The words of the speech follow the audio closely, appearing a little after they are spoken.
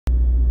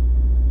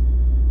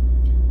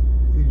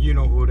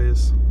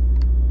is?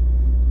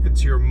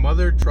 It's your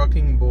mother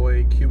trucking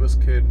boy,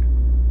 Cubas Kid,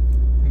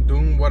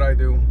 doing what I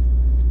do.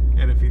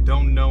 And if you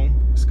don't know,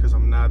 it's because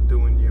I'm not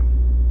doing you.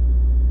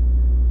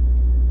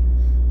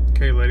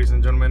 Okay, ladies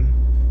and gentlemen.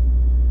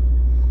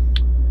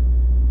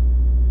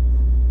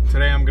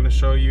 Today I'm going to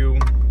show you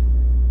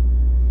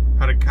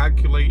how to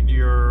calculate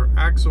your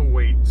axle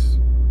weights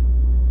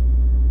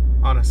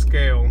on a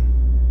scale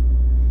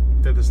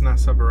that is not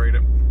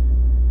separated.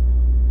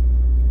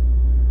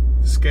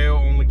 The scale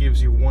only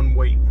gives you one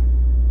weight,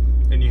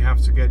 and you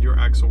have to get your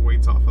axle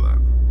weights off of that.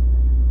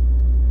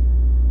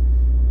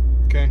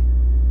 Okay?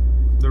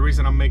 The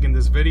reason I'm making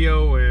this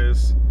video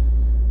is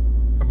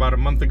about a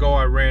month ago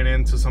I ran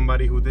into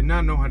somebody who did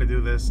not know how to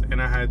do this,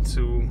 and I had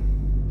to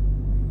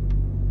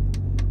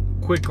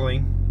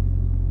quickly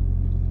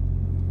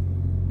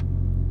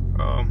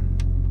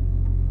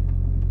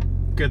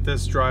get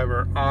this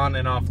driver on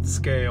and off the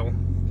scale,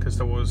 because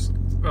there was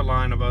a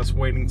line of us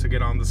waiting to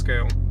get on the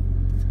scale,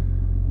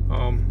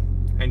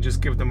 and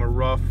just give them a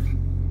rough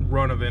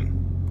run of it,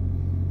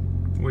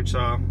 which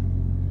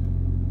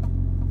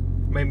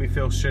made me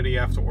feel shitty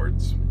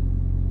afterwards.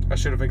 I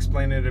should have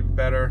explained it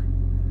better,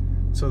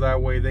 so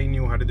that way they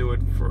knew how to do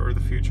it for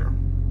the future.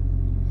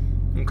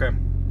 Okay.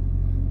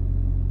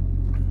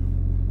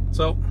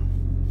 So,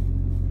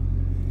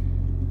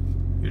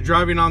 you're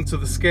driving onto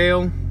the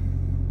scale.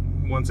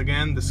 Once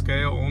again, the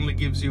scale only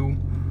gives you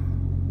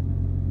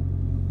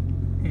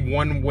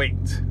one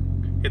weight.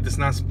 It does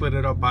not split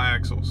it up by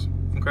axles.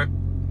 Okay?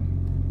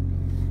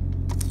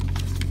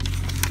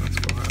 Let's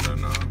go ahead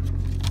and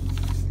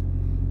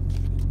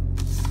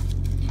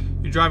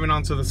you're driving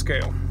onto the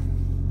scale.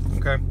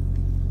 Okay?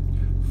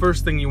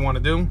 First thing you want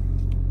to do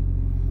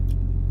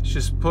is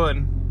just put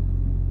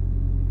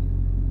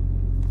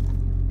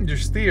your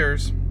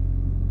steers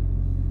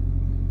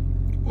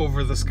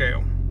over the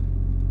scale.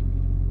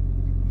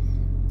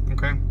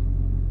 Okay,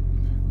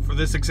 for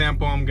this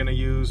example I'm gonna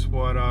use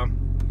what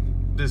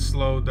this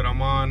load that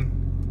I'm on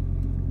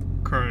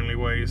currently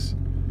weighs.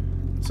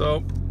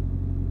 So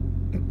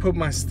put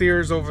my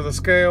steers over the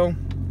scale,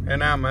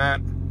 and I'm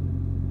at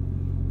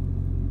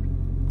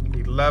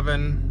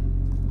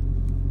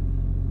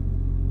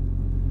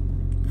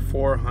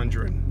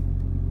 11,400.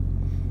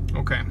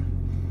 Okay,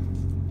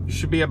 you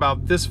should be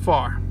about this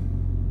far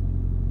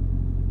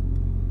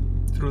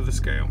through the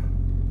scale,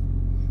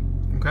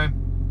 okay,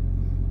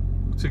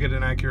 to get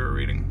an accurate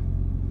reading.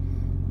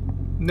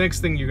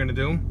 Next thing you're going to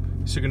do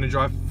is you're going to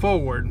drive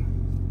forward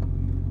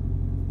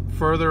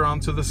further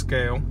onto the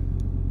scale,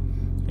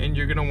 and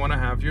you're going to want to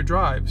have your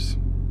drives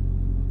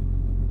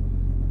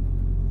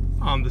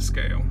on the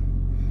scale.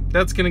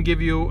 That's going to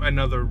give you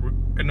another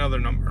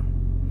number.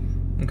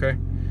 Okay,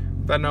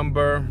 that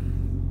number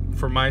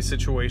for my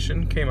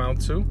situation came out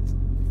to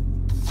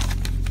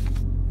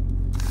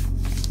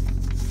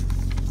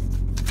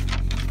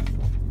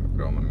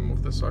let me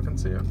move this so I can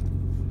see it.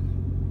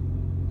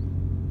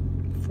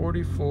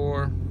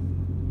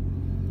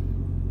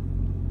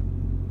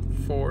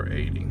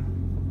 44,480.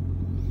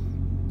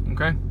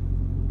 Okay,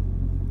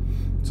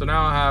 so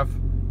now I have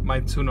my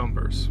two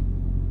numbers.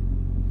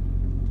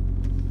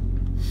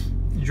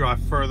 You drive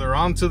further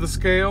onto the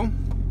scale,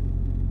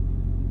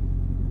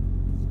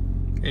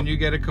 and you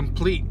get a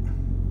complete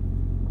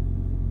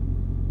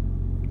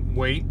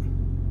weight.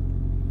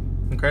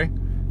 Okay,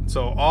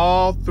 so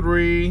all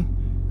three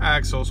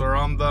axles are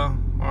on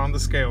the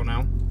scale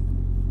now.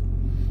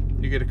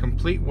 You get a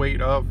complete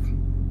weight of,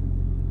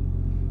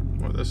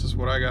 well, this is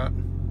what I got,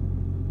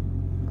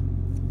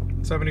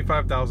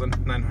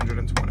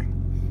 75,920.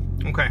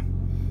 Okay,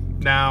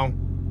 now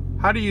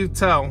how do you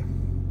tell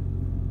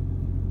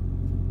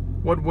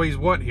what weighs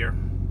what here?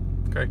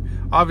 Okay,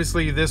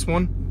 obviously this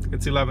one,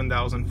 it's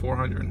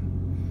 11,400.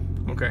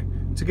 Okay,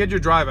 to get your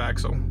drive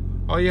axle,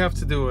 all you have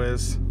to do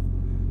is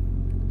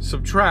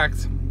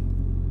subtract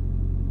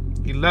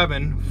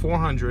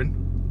 11,400,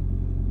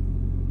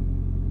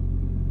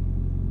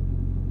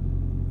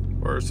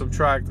 or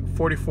subtract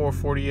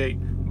 4448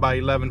 by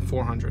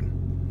 11,400.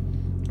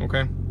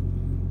 Okay,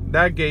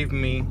 that gave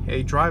me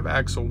a drive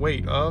axle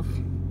weight of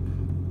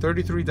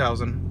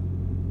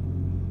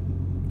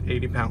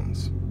 33,080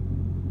 pounds.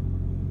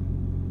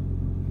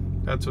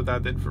 That's what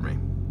that did for me.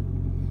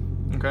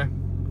 Okay,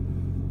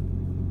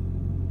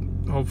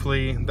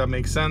 hopefully that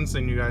makes sense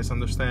and you guys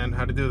understand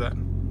how to do that.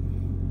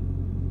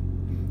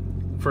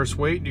 First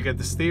weight, you get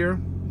the steer.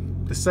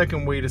 The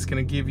second weight is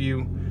going to give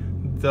you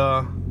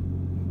the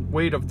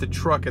weight of the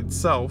truck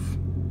itself.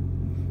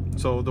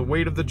 So the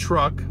weight of the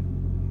truck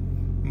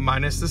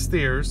minus the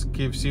steers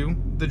gives you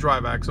the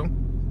drive axle.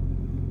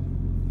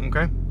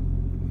 Okay,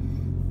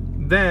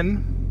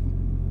 then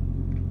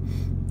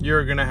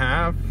you're gonna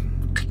have,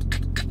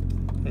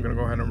 I'm gonna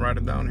go ahead and write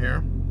it down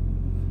here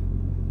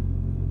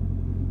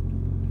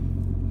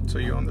so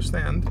you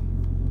understand.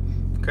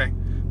 Okay,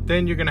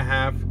 then you're gonna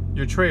have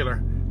your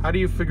trailer. How do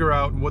you figure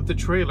out what the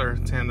trailer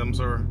tandems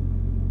are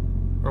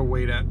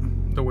weight at?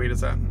 The weight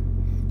is at.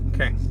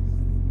 Okay,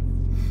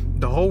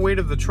 the whole weight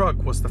of the truck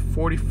was the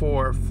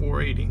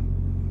 44,480.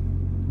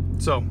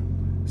 So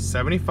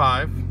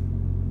 75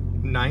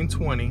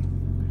 920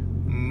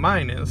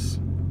 minus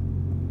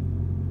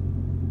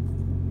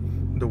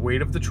the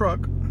weight of the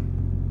truck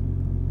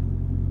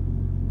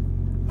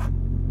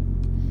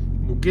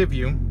will give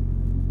you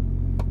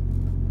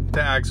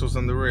the axles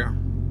on the rear.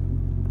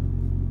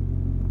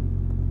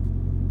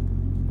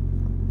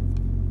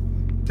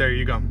 There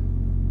you go.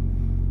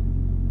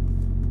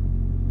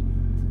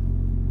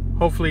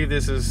 Hopefully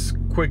this is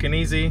quick and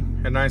easy,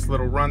 a nice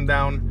little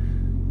rundown.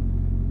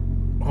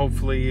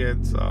 Hopefully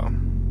it's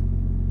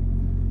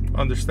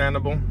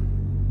understandable.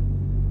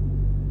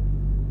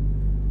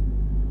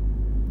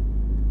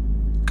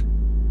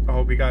 I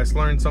hope you guys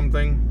learned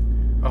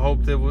something. I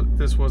hope that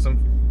this wasn't,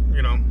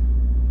 you know,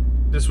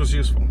 this was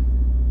useful.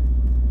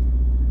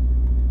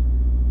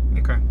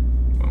 Okay,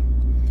 well,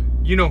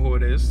 you know who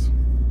it is.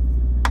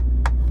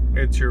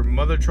 It's your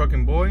mother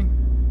trucking boy,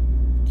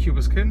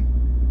 Cubist Kid,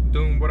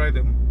 doing what I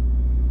do.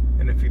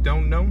 And if you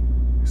don't know,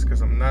 it's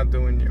because I'm not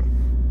doing you.